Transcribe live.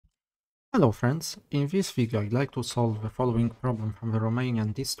Hello friends, in this video I'd like to solve the following problem from the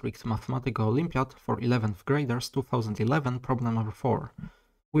Romanian District Mathematical Olympiad for 11th graders 2011, problem number 4.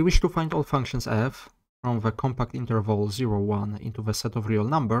 We wish to find all functions f from the compact interval 0, 1 into the set of real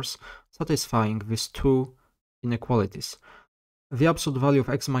numbers satisfying these two inequalities. The absolute value of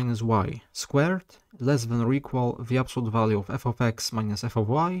x minus y squared less than or equal the absolute value of f of x minus f of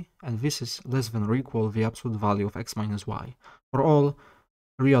y, and this is less than or equal the absolute value of x minus y for all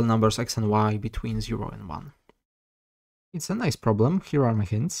real numbers x and y between 0 and 1. It's a nice problem. Here are my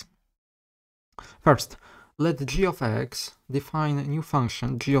hints. First, let g of x define a new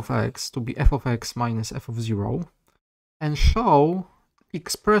function g of x to be f of x minus f of 0 and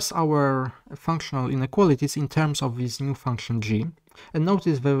express our functional inequalities in terms of this new function g. And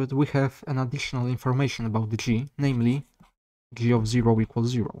notice that we have an additional information about the g, namely g of 0 equals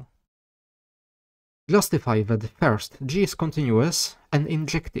 0. Justify that first, g is continuous and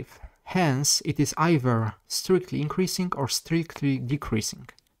injective, hence it is either strictly increasing or strictly decreasing.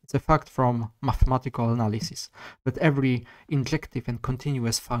 It's a fact from mathematical analysis that every injective and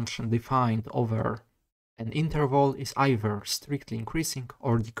continuous function defined over an interval is either strictly increasing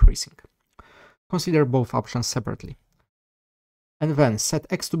or decreasing. Consider both options separately. And then set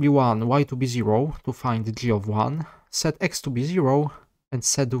x to be 1, y to be 0 to find g of 1, set x to be 0, and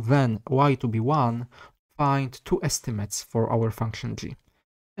set then y to be 1, find two estimates for our function g.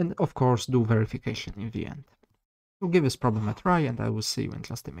 And of course do verification in the end. We'll give this problem a try and I will see you in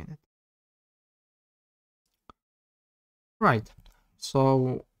just a minute. Right,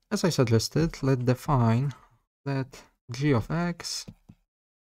 so as I suggested, let's define that g of x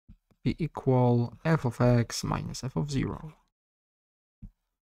be equal f of x minus f of 0.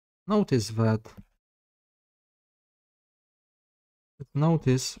 Notice that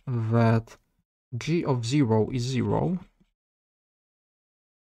g of 0 is 0,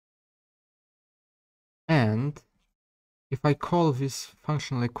 and if I call these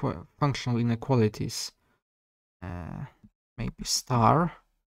functional inequalities maybe star,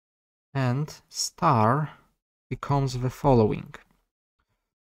 and star becomes the following.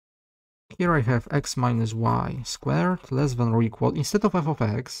 Here I have x minus y squared less than or equal, instead of f of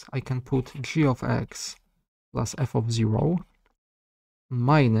x, I can put g of x plus f of 0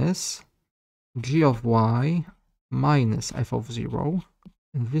 minus g of y minus f of 0,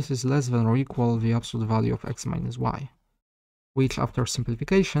 and this is less than or equal the absolute value of x minus y, which after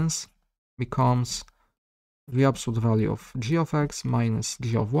simplifications becomes the absolute value of g of x minus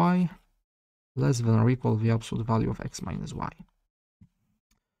g of y less than or equal the absolute value of x minus y.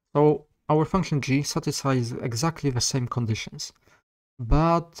 So our function g satisfies exactly the same conditions,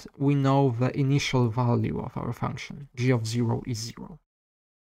 but we know the initial value of our function, g of 0 is 0.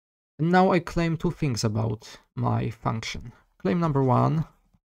 And now I claim two things about my function. Claim number one,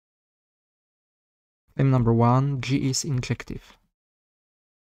 g is injective.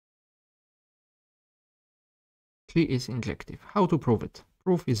 G is injective. How to prove it?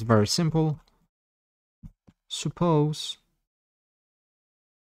 Proof is very simple.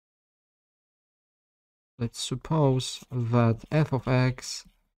 Let's suppose that f of x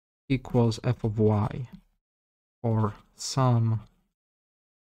equals f of y for some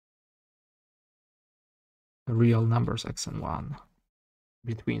real numbers x and 1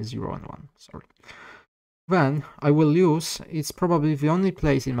 between 0 and 1, sorry. Then I will use, it's probably the only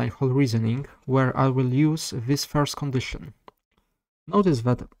place in my whole reasoning where I will use this first condition. Notice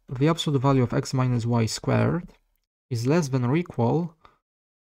that the absolute value of x minus y squared is less than or equal,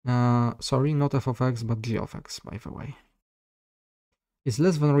 sorry, not f of x, but g of x, by the way, is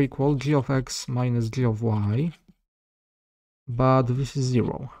less than or equal g of x minus g of y, but this is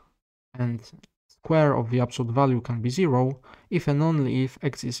 0, and square of the absolute value can be 0 if and only if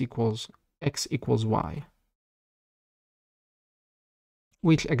x equals y,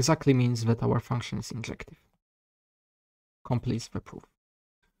 which exactly means that our function is injective. Completes the proof.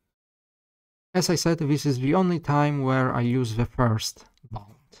 As I said, this is the only time where I use the first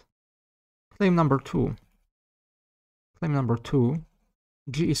bound. Claim number two,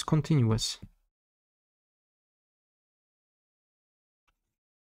 g is continuous.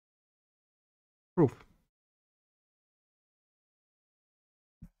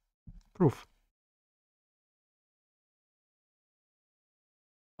 Proof.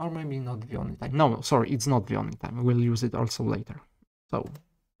 Or maybe not the only time. No, sorry, it's not the only time. We'll use it also later. So,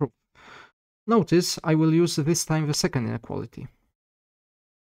 proof. Notice I will use this time the second inequality.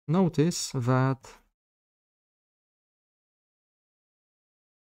 Notice that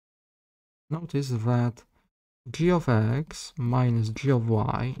g of x minus g of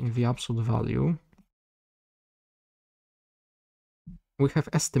y in the absolute value we have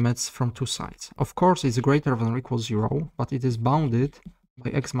estimates from two sides. Of course, it's greater than or equals 0, but it is bounded by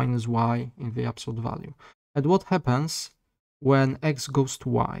x minus y in the absolute value. And what happens when x goes to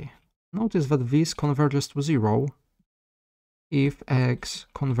y? Notice that this converges to 0 if x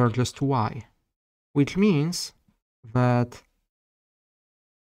converges to y, which means that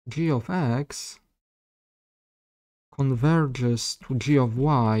g of x converges to g of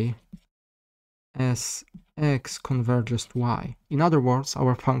y as x converges to y. In other words,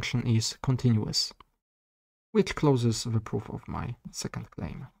 our function is continuous, which closes the proof of my second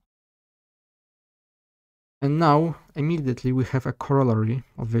claim. And now, immediately, we have a corollary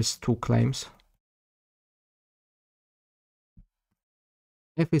of these two claims.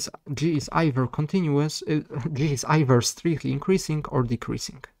 If g is either continuous, g is either strictly increasing or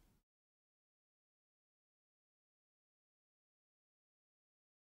decreasing.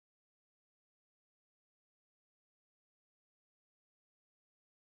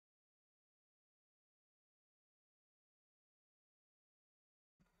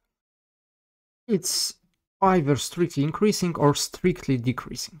 It's either strictly increasing or strictly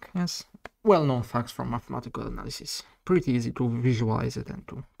decreasing. Yes, well-known facts from mathematical analysis. Pretty easy to visualize it and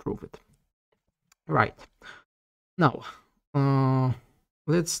to prove it. Right. Now,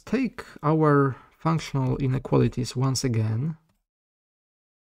 let's take our functional inequalities once again.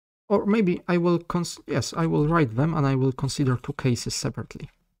 Or maybe I will, yes, I will write them and I will consider two cases separately.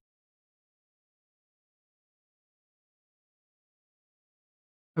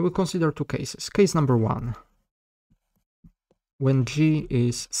 I will consider two cases. Case number 1, when g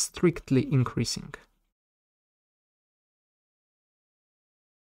is strictly increasing.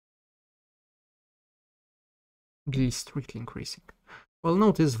 G is strictly increasing. Well,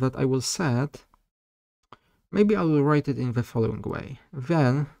 notice that I will set, maybe I will write it in the following way.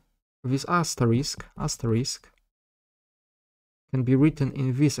 Then this asterisk can be written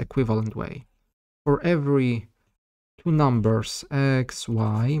in this equivalent way. For every two numbers x,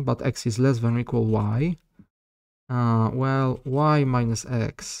 y, but x is less than or equal y, well, y minus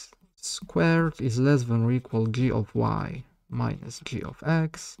x squared is less than or equal g of y minus g of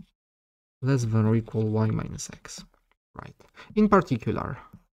x, less than or equal y minus x. Right. In particular,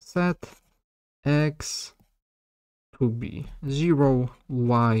 set x to be 0,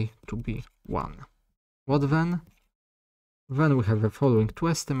 y to be 1. What then? Then we have the following two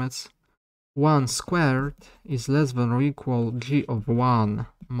estimates. 1 squared is less than or equal g of 1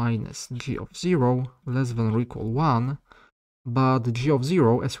 minus g of 0, less than or equal 1, but g of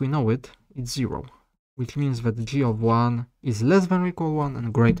 0, as we know it, is 0, which means that g of 1 is less than or equal 1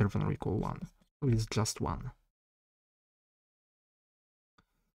 and greater than or equal 1, so it's just 1.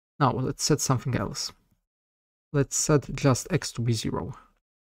 Now let's set something else. Let's set just x to be 0,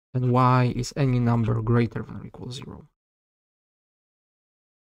 and y is any number greater than or equal 0.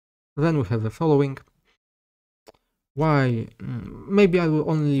 Then we have the following. Y, maybe I will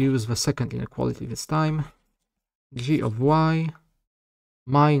only use the second inequality this time. G of y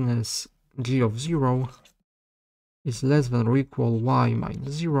minus g of 0 is less than or equal y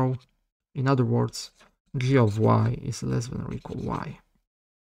minus 0. In other words, g of y is less than or equal y.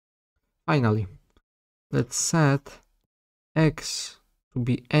 Finally, let's set x to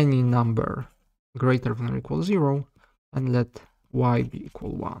be any number greater than or equal 0 and let y be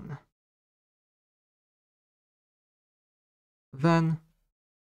equal 1. Then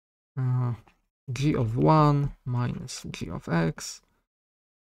g of 1 minus g of x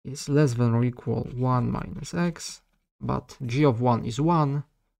is less than or equal 1 minus x, but g of 1 is 1,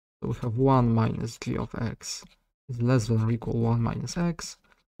 so we have 1 minus g of x is less than or equal 1 minus x,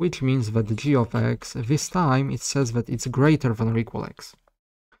 which means that the g of x, this time it says that it's greater than or equal x.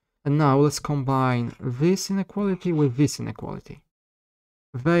 And now let's combine this inequality with this inequality.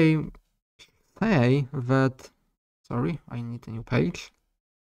 They say that, sorry, I need a new page.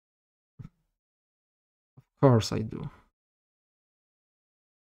 Of course I do.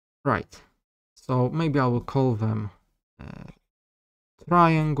 Right, so maybe I will call them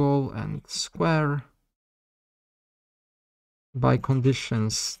triangle and square. By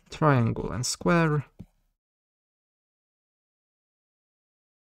conditions triangle and square.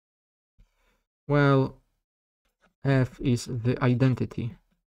 Well, f is the identity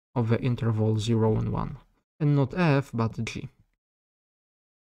of the interval 0 and 1, and not f but g.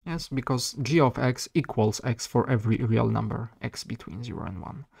 Yes, because g of x equals x for every real number x between 0 and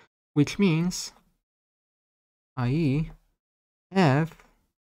 1, which means, i.e., f,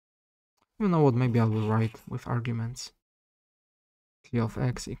 you know what, maybe I will write with arguments. G of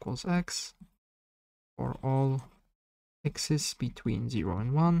x equals x for all x's between 0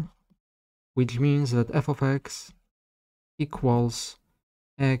 and 1, which means that f of x equals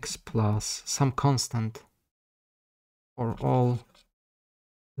x plus some constant for all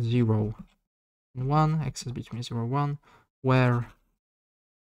 0 and 1, x is between 0 and 1, where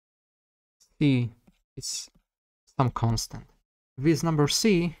c is some constant. This number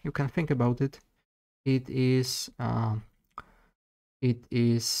c, you can think about it, it is f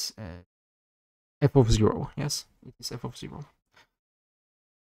of 0, yes, it is f of 0.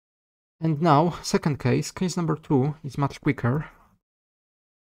 And now, second case number 2 is much quicker.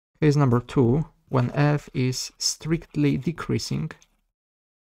 Case number 2, when f is strictly decreasing,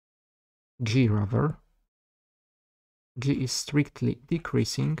 g is strictly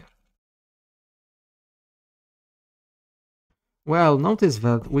decreasing. Well, notice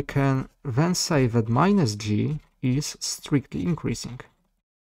that we can then say that minus g is strictly increasing.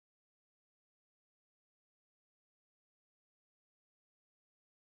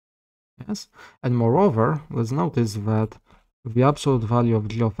 Yes, and moreover, let's notice that the absolute value of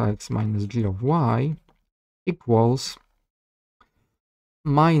g of x minus g of y equals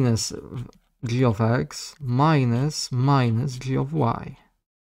minus g of x minus g of y,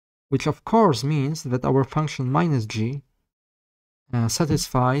 which of course means that our function minus g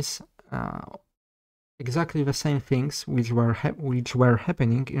satisfies exactly the same things which were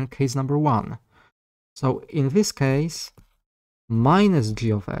happening in case number 1. So in this case, minus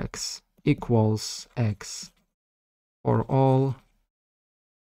g of x equals x for all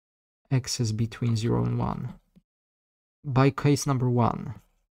x's between 0 and 1 by case number 1.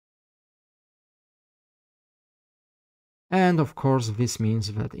 And of course, this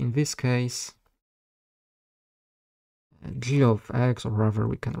means that in this case, g of x, or rather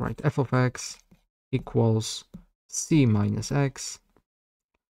we can write f of x, equals c minus x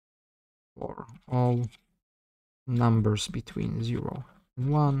for all numbers between 0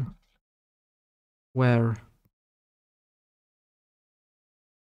 and 1, where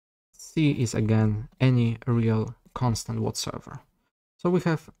c is again any real constant whatsoever. So we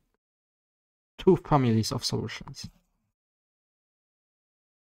have two families of solutions.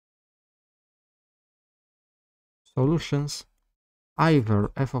 Solutions: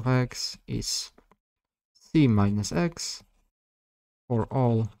 either f of x is c minus x for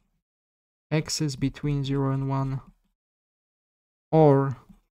all x's between 0 and 1, or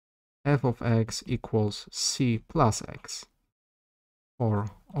f of x equals c plus x for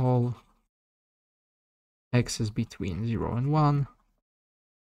all x's between 0 and 1,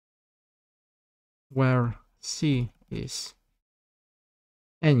 where c is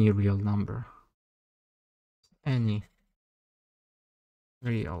any real number, any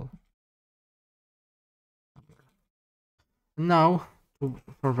real number. Now,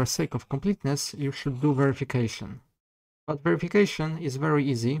 for the sake of completeness, you should do verification. But verification is very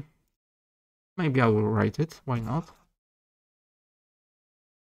easy. Maybe I will write it, why not?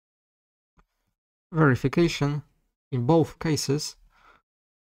 Verification, in both cases,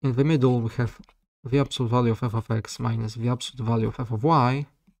 in the middle we have the absolute value of f of x minus the absolute value of f of y.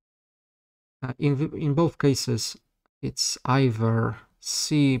 In both cases, it's either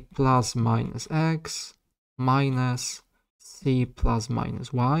c plus minus x minus c plus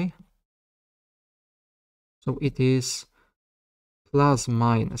minus y. So it is plus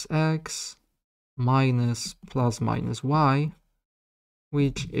minus x minus plus minus y,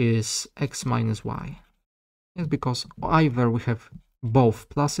 which is x minus y. Yes, because either we have both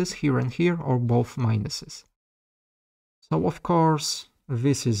pluses here and here, or both minuses. So of course,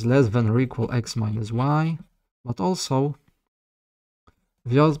 this is less than or equal x minus y, but also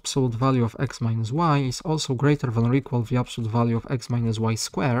the absolute value of x minus y is also greater than or equal the absolute value of x minus y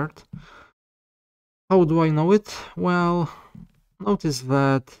squared. How do I know it? Well, notice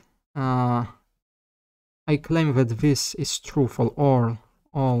that I claim that this is true for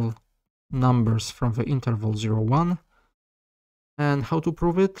all numbers from the interval 0, 1. And how to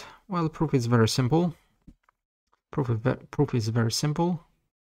prove it? Well, proof is very simple. Proof is very simple.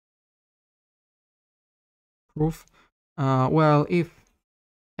 Proof. Well, if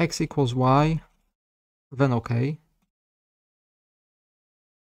x equals y, then okay.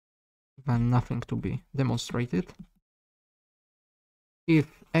 Then nothing to be demonstrated.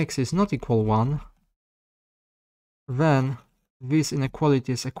 If x is not equal 1, then this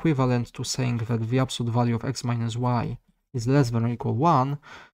inequality is equivalent to saying that the absolute value of x minus y is less than or equal 1.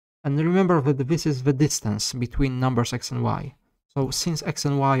 And remember that this is the distance between numbers x and y. So since x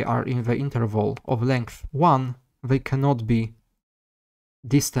and y are in the interval of length 1, they cannot be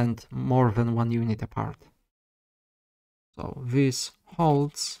distant more than 1 unit apart. So this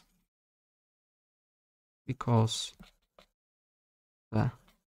holds because the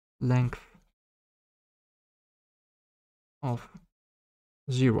length of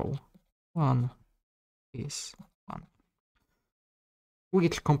 0, 1 is 1.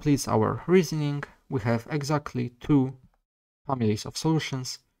 Which completes our reasoning. We have exactly two families of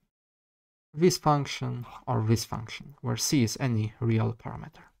solutions, this function or this function, where c is any real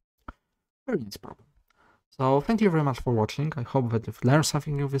parameter. Very nice problem. So thank you very much for watching. I hope that you've learned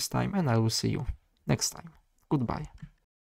something new this time, and I will see you next time. Goodbye.